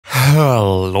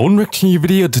Hello and back to a new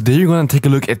video. Today we're gonna take a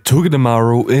look at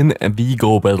TOGEDEMARU in the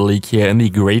Go Battle League here in the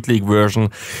Great League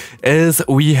version. As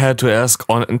we had to ask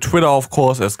on Twitter, of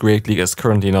course, as Great League is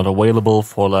currently not available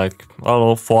for like, I don't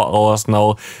know, 4 hours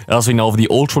now. As we know of the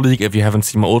Ultra League, if you haven't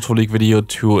seen my Ultra League video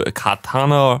to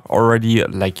Katana already,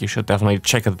 like you should definitely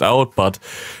check it out. But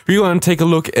we're gonna take a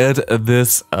look at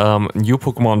this new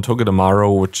Pokemon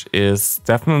TOGEDEMARU, which is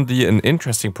definitely an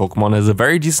interesting Pokemon. It has a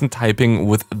very decent typing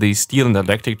with the Steel and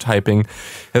Electric typing,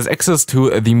 has access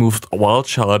to the move Wild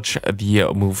Charge, the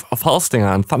move Foul Stinger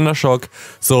and Thunder Shock,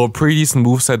 so pretty decent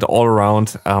moveset all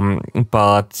around.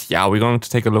 But yeah, we're going to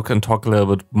take a look and talk a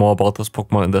little bit more about this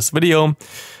Pokemon in this video.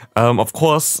 Of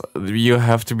course, you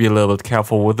have to be a little bit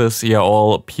careful with this here.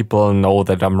 All people know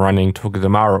that I'm running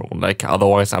TOGEDEMARU, like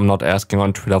otherwise I'm not asking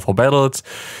on Twitter for battles.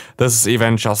 This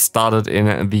event just started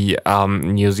in the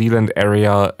New Zealand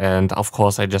area, and of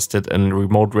course I just did a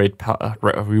remote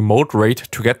raid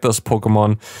to get this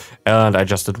Pokemon, and I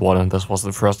just did one, and this was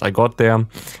the first I got there.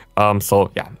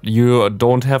 So yeah, you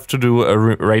don't have to do a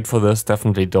raid for this.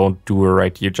 Definitely don't do a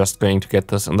raid. You're just going to get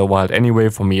this in the wild anyway.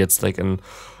 For me, it's like in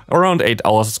around 8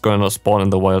 hours it's going to spawn in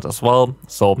the wild as well,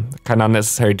 so kind of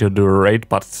necessary to do a raid,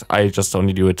 but I just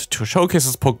only do it to showcase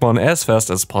this Pokemon as fast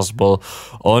as possible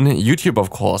on YouTube, of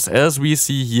course. As we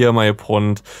see here, my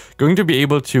opponent going to be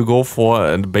able to go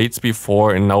for baits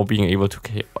before and now being able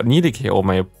to need a KO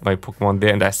my Pokemon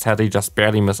there, and I sadly just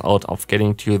barely miss out of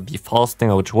getting to the Foul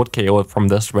Stinger, which would KO it from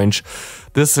this range.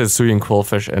 This is Suing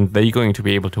Quillfish, and they're going to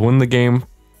be able to win the game.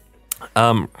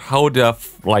 How did I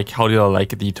like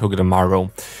the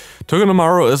TOGEDEMARU?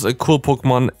 TOGEDEMARU is a cool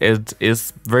Pokemon. It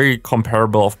is very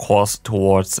comparable, of course,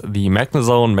 towards the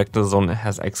Magnezone. Magnezone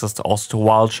has access to also to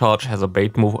Wild Charge, has a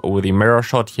bait move with the Mirror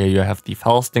Shot. Here you have the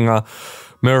Foul Stinger.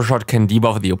 Mirror Shot can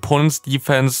debuff the opponent's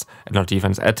defense, not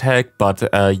defense, attack, but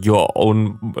your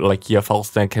own, like here, Foul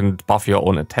Stinger can buff your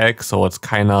own attack, so it's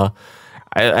kind of...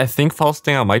 I think Foul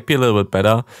Stinger might be a little bit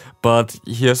better, but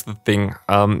here's the thing.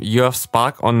 You have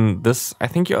Spark on this. I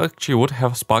think you actually would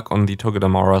have Spark on the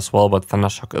TOGEDEMARU as well, but Thunder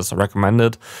Shock is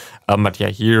recommended. But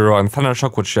yeah, Hero and Thunder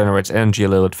Shock, which generates energy a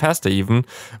little bit faster even,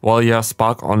 while you have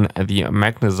Spark on the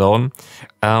Magnezone.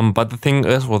 But the thing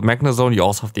is, with Magnezone, you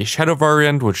also have the Shadow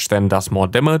variant, which then does more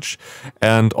damage.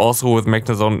 And also with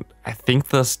Magnezone, I think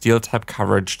the Steel type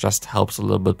coverage just helps a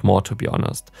little bit more, to be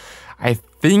honest. I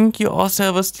think you also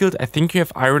have a Steel. I think you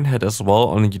have Iron Head as well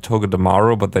on the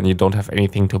TOGEDEMARU, but then you don't have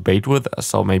anything to bait with,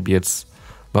 so maybe it's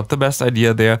not the best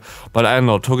idea there. But I don't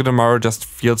know, TOGEDEMARU just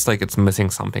feels like it's missing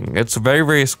something. It's very,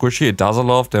 very squishy. It does a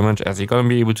lot of damage, as you're going to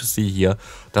be able to see here.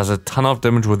 Does a ton of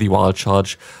damage with the Wild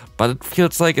Charge, but it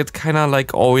feels like it kind of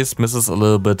like always misses a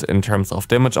little bit in terms of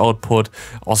damage output,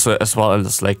 also as well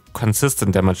as like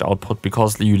consistent damage output,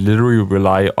 because you literally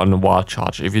rely on Wild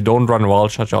Charge. If you don't run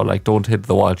Wild Charge or like don't hit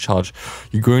the Wild Charge,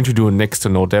 you're going to do next to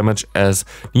no damage, as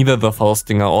neither the Foul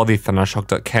Stinger or the Thunder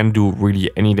Shock can do really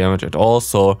any damage at all.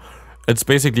 So it's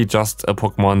basically just a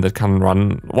Pokemon that can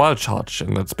run Wild Charge,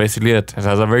 and that's basically it. It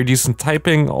has a very decent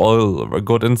typing, all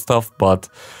good and stuff, but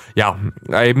yeah,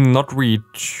 I'm not really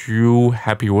too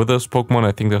happy with this Pokemon.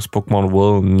 I think this Pokemon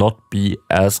will not be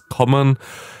as common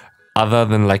other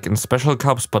than like in special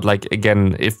cups, but like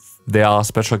again, if there are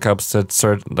special cups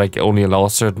that like only allow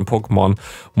certain Pokemon,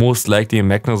 most likely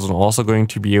Magnezone also going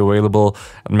to be available,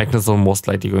 and Magnezone most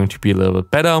likely going to be a little bit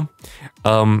better.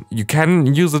 You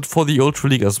can use it for the Ultra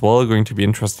League as well. Going to be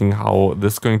interesting how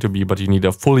this is going to be, but you need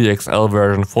a fully XL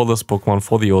version for this Pokemon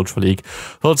for the Ultra League,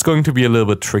 so it's going to be a little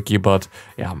bit tricky. But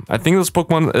yeah, I think this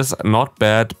Pokemon is not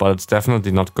bad, but it's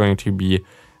definitely not going to be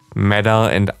meta,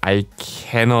 and I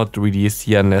cannot really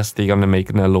see unless they're gonna make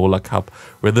an Alola Cup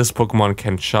where this Pokemon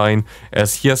can shine.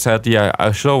 As here sadly,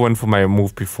 I should have went for my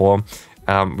move before.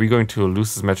 We're going to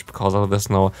lose this match because of this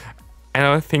now, and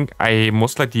I think I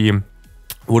most likely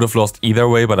would have lost either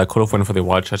way, but I could have went for the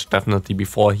Wild Charge definitely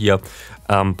before here.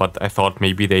 But I thought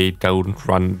maybe they don't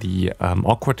run the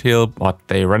Aqua Tail, but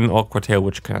they run an Aqua Tail,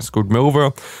 which kind of screwed me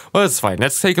over. Well, it's fine.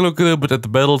 Let's take a look a little bit at the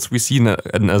battles. We see an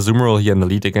Azumarill here in the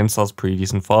lead against us, pretty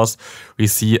decent fast. We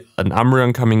see an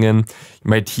Umbreon coming in.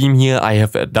 My team here, I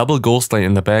have a double Ghost Line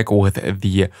in the back with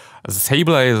the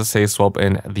Sableye swap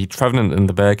and the Trevenant in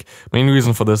the back. Main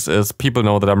reason for this is people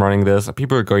know that I'm running this.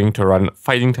 People are going to run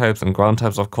fighting types and ground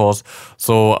types, of course.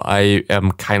 So I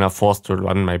am kind of forced to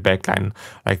run my backline.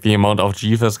 Like the amount of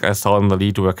G-Fisk I saw in the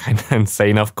lead were kind of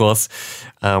insane, of course.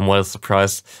 What a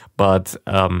surprise. But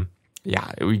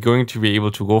yeah, we're going to be able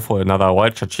to go for another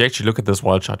Wild Charge. Actually, look at this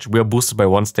Wild Charge. We are boosted by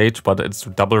 1 stage, but it's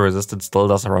double resisted, still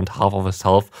does around half of his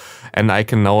health. And I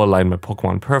can now align my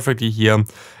Pokemon perfectly here.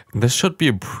 this should be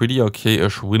a pretty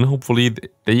okay-ish win, hopefully.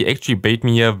 They actually bait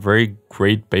me here. Very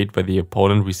great bait by the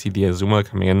opponent. We see the Azuma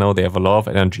coming in now. They have a lot of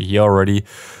energy here already.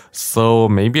 So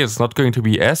maybe it's not going to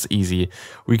be as easy.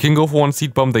 We can go for one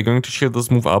Seed Bomb. They're going to shield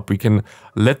this move up. We can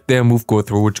let their move go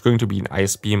through, which is going to be an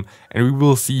Ice Beam. And we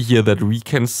will see here that we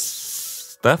can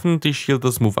definitely shield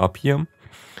this move up here.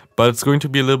 But it's going to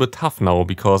be a little bit tough now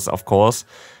because, of course,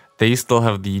 they still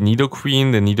have the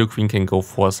Nidoqueen. The Nidoqueen can go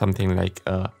for something like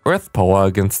Earth Power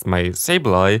against my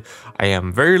Sableye. I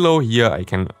am very low here.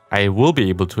 I will be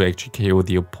able to actually KO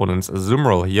the opponent's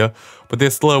Azumarill here. But they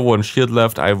still have one shield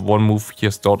left. I have one move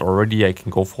here stored already. I can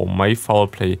go for my Foul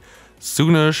Play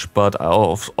soonish. But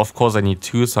of course I need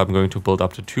 2, so I'm going to build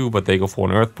up to 2. But they go for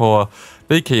an Earth Power.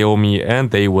 They KO me and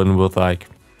they win with like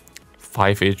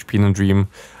 5 HP in a dream.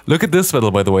 Look at this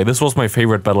battle, by the way. This was my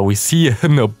favorite battle. We see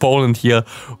an opponent here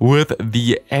with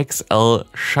the XL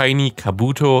Shiny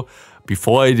Kabuto.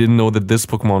 Before, I didn't know that this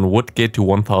Pokemon would get to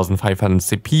 1500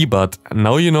 CP, but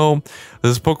now you know.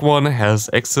 This Pokemon has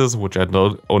access, which I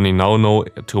only now know,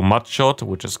 to Mudshot,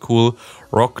 which is cool.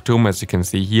 Rock Tomb, as you can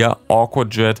see here. Awkward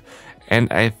Jet, and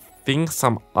I think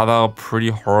some other pretty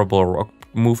horrible rock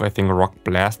move, I think Rock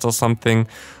Blast or something.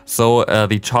 So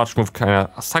the charge move kind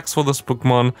of sucks for this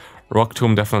Pokemon. Rock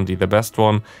Tomb definitely the best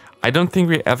one. I don't think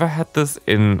we ever had this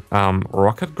in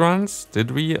Rocket Grunts,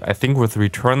 did we? I think with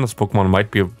Return this Pokemon might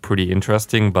be pretty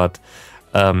interesting, but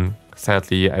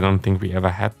sadly I don't think we ever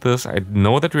had this. I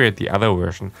know that we had the other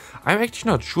version. I'm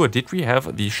actually not sure, did we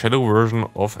have the Shadow version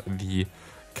of the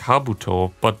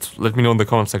Kabuto? But let me know in the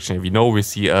comment section if you know. We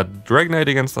see a Dragonite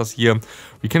against us here.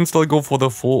 We can still go for the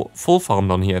full farm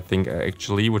down here, I think,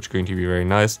 actually, which is going to be very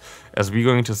nice. As we're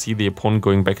going to see the opponent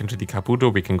going back into the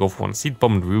Kabuto, we can go for one Seed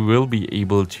Bomb and we will be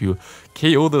able to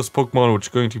KO this Pokemon, which is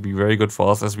going to be very good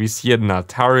for us. As we see an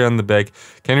Altaria in the back.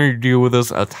 Can we deal with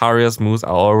this? Altaria's moves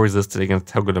are all resisted against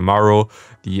Togedemaru.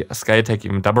 The Sky Attack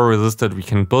even double resisted. We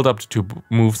can build up to 2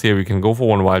 moves here. We can go for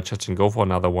one Wild Charge and go for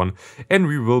another one. And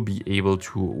we will be able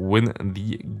to win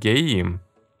the game.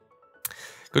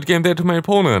 Good game there to my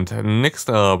opponent. Next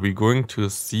up, we're going to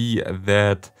see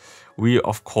that we,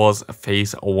 of course,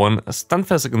 face one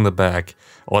Stunfisk in the back.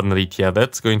 Ordinary tier.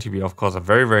 That's going to be, of course, a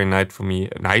very nice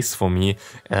for me,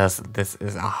 as this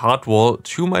is a hard wall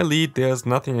to my lead. There's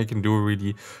nothing I can do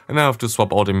really, and I have to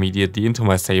swap out immediately into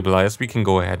my Sableye. We can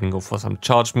go ahead and go for some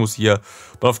charge moves here,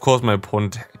 but of course my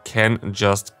opponent can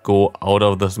just go out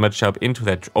of this matchup into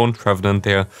their own Trevenant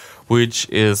there, which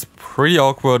is pretty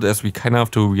awkward, as we kind of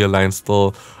have to realign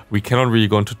still. We cannot really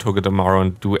go into Togedemaru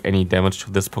and do any damage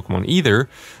to this Pokemon either.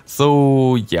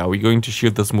 So yeah, we're going to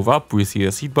shield this move up. We see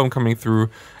a Seed Bomb coming through,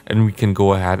 and we can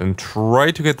go ahead and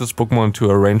try to get this Pokemon to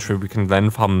a range where we can then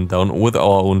farm them down with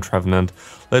our own Trevenant.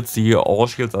 Let's see, all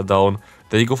shields are down.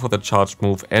 They go for the charge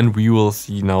move, and we will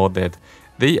see now that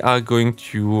they are going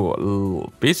to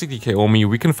basically KO me.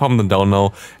 We can farm them down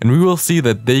now, and we will see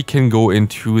that they can go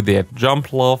into their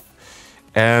Jump Love.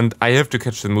 And I have to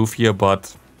catch the move here,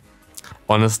 but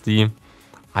honestly,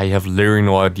 I have literally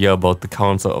no idea about the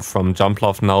counter from Jump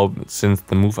Love now, since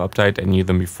the move update. I knew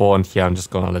them before, and here I'm just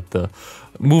gonna let the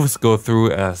moves go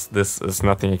through, as this is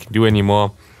nothing I can do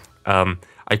anymore.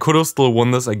 I could have still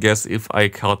won this, I guess, if I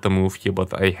caught the move here,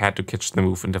 but I had to catch the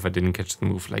move, and if I didn't catch the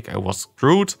move, like, I was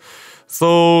screwed.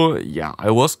 So yeah,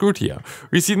 I was screwed here.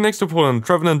 We see the next opponent,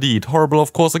 Trevenant indeed. Horrible,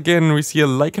 of course, again. We see a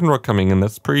Lycanroc coming in.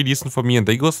 That's pretty decent for me, and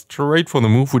they go straight for the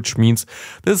move, which means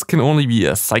this can only be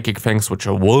a Psychic Fangs, which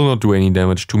will not do any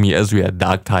damage to me, as we are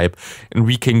Dark type. And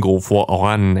we can go for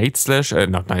our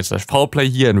Foul Play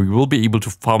here, and we will be able to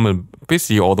farm him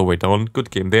basically all the way down. Good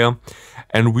game there.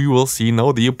 And we will see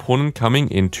now the opponent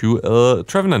coming into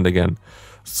Trevenant again.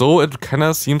 So it kind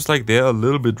of seems like they're a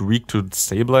little bit weak to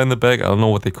Sableye in the back. I don't know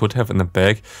what they could have in the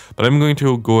back, but I'm going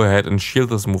to go ahead and shield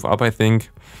this move up, I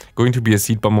think. Going to be a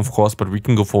Seed Bomb, of course, but we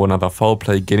can go for another Foul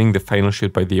Play, getting the final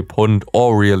shield by the opponent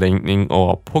or realigning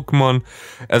our Pokemon.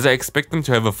 As I expect them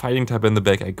to have a Fighting type in the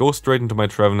back, I go straight into my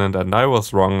Trevenant, and I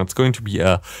was wrong. It's going to be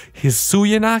a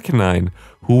Hisuian Arcanine.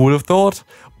 Who would have thought?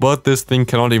 But this thing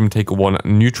cannot even take one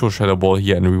neutral Shadow Ball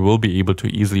here, and we will be able to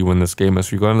easily win this game,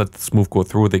 as we're gonna let this move go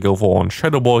through. They go for one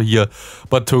Shadow Ball here,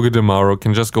 but Togedemaru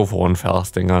can just go for one Fell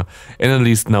Stinger. And at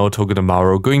least now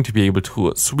Togedemaru going to be able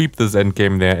to sweep this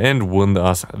endgame there and win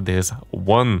us this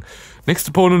one. Next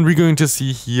opponent we're going to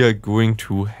see here going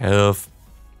to have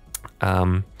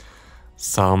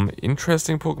some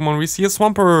interesting Pokemon. We see a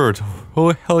Swampert.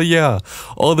 Oh, hell yeah.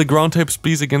 All the ground types,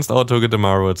 please, against our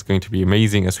Togedemaru. It's going to be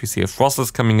amazing, as we see a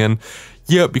Frostless coming in.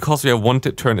 Yeah, because we have one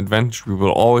turn advantage, we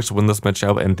will always win this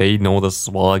matchup, and they know this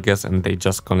as well, I guess, and they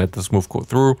just gonna let this move go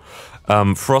through.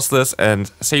 Frostless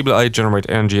and Sableye generate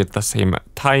energy at the same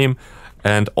time.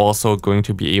 and also going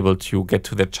to be able to get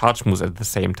to the charge moves at the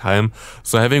same time.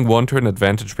 So having one turn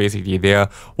advantage basically there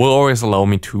will always allow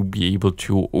me to be able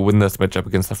to win this matchup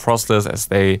against the Frostless, as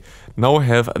they now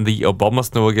have the Bomber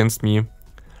Snow against me.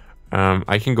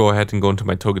 I can go ahead and go into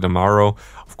my TOGEDEMARU.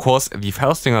 Of course, the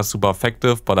Felstinger is super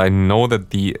effective, but I know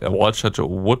that the Wild Charge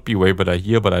would be way better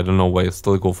here, but I don't know why I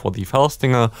still go for the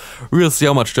Felstinger. We'll see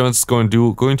how much damage it's going to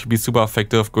do. Going to be super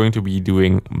effective, going to be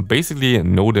doing basically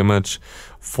no damage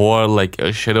for like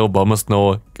a Shadow Bomber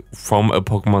Snow from a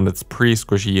Pokemon that's pretty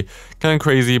squishy, kind of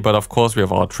crazy. But of course we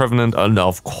have our Trevenant, and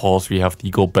of course we have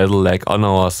the Go Battle Lag on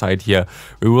our side here.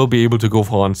 We will be able to go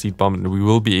for one Seed Bomb, and we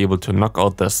will be able to knock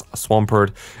out this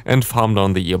Swampert and farm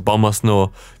down the Bomber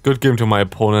Snow. Good game to my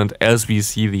opponent, as we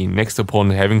see the next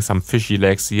opponent having some fishy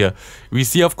legs here. We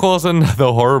see of course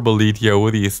another horrible lead here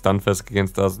with the Stunfisk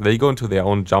against us. They go into their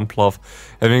own Jump Bluff.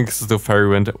 Having access to Fairy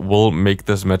Wind will make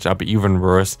this matchup even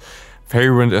worse.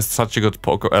 Fairy Wind is such a good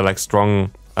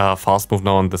strong fast move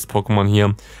now on this Pokemon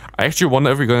here. I actually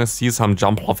wonder if we're going to see some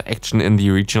Jump Bluff action in the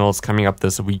regionals coming up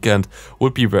this weekend.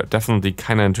 Would be definitely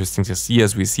kind of interesting to see,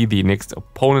 as we see the next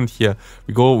opponent here.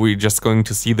 We're just going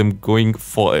to see them going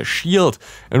for a shield,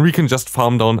 and we can just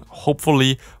farm down,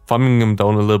 hopefully farming them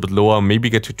down a little bit lower, maybe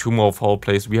get to 2 more foul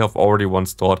plays. We have already one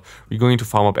stored. We're going to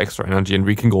farm up extra energy, and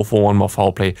we can go for 1 more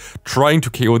foul play, trying to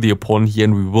KO the opponent here,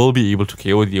 and we will be able to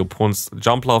KO the opponent's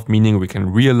Jump Bluff, meaning we can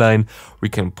realign, we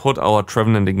can put our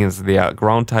Trevenant against their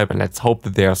ground type, and let's hope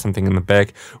that there's something in the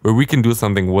back where we can do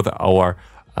something with our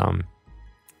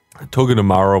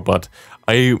TOGEDEMARU. But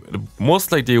I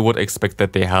most likely would expect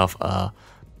that they have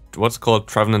what's called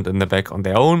Trevenant in the back on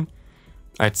their own.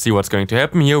 Let's see what's going to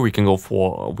happen here. We can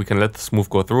let this move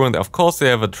go through, and of course they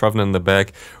have a Trevenant in the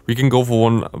back. We can go for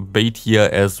one bait here,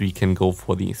 as we can go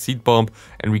for the Seed Bomb,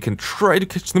 and we can try to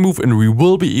catch the move, and we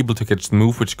will be able to catch the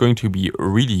move, which is going to be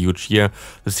really huge here.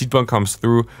 The Seed Bomb comes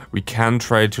through. We can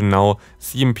try to now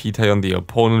CMP tie on the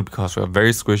opponent, because we're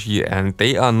very squishy and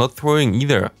they are not throwing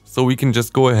either. So we can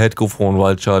just go ahead, go for one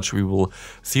Wild Charge. We will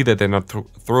see that they're not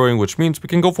throwing, which means we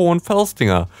can go for one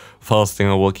Felstinger.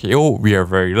 Felstinger will KO. We are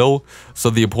very low, so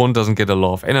the opponent doesn't get a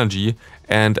lot of energy.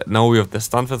 And now we have the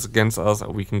Stunfisk against us.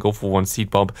 We can go for one Seed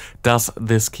Bomb. Does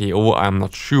this KO? I'm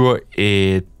not sure.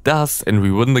 It does, and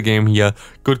we win the game here.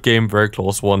 Good game, very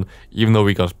close one, even though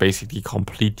we got basically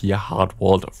completely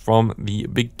hard-walled from the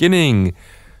beginning.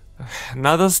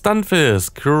 Another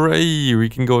Stunfisk. Hooray! We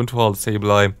can go into our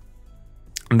Sableye.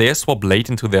 And they swap late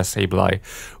into their Sableye,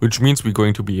 which means we're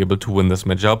going to be able to win this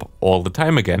matchup all the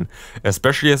time again.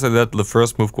 Especially as I let the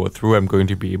first move go through, I'm going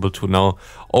to be able to now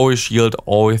always shield,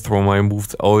 always throw my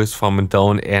moves, always farm it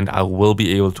down, and I will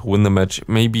be able to win the match.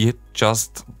 Maybe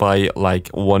just by like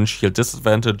 1 shield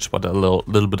disadvantage, but a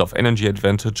little bit of energy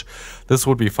advantage. This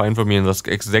would be fine for me, and that's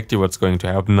exactly what's going to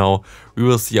happen now. We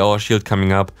will see our shield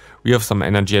coming up. We have some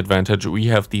energy advantage, we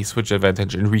have the switch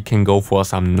advantage, and we can go for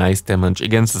some nice damage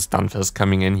against the Stunfisk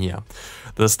coming in here.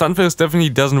 The Stunfisk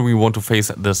definitely doesn't really want to face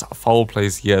this foul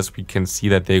plays here, as we can see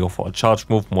that they go for a charge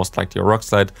move, most likely a Rock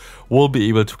Slide. We'll be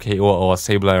able to KO our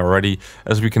Sableye already,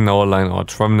 as we can now align our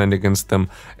Trevenant against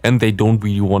them, and they don't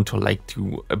really want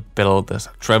to battle this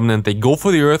Trevenant. They go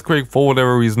for the Earthquake for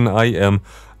whatever reason. I am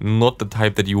not the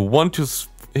type that you want to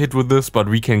hit with this, but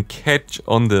we can catch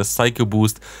on the Psycho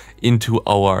Boost into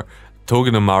our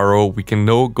TOGEDEMARU. We can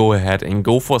now go ahead and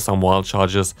go for some Wild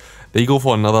Charges. They go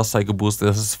for another Psycho Boost.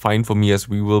 This is fine for me, as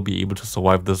we will be able to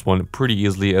survive this one pretty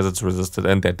easily, as it's resisted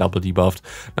and they're double debuffed.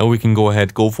 Now we can go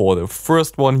ahead, go for the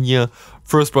first one here.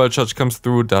 First Wild Charge comes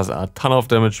through, does a ton of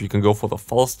damage. We can go for the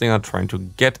Felstinger, trying to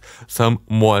get some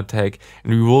more attack,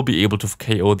 and we will be able to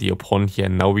KO the opponent here.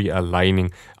 Now we are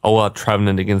aligning our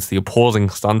Trevenant against the opposing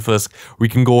Stunfisk. We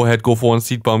can go ahead, go for one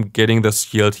Seed Bomb, getting the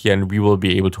shield here, and we will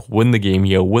be able to win the game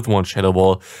here with one Shadow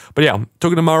Ball. But yeah,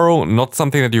 TOGEDEMARU, not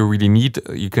something that you really need.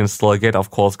 You can still get, of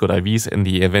course, good IVs in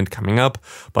the event coming up,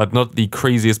 but not the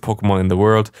craziest Pokemon in the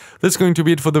world. This is going to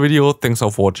be it for the video. Thanks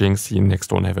for watching. See you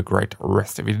next one. Have a great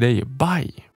rest of your day. Bye.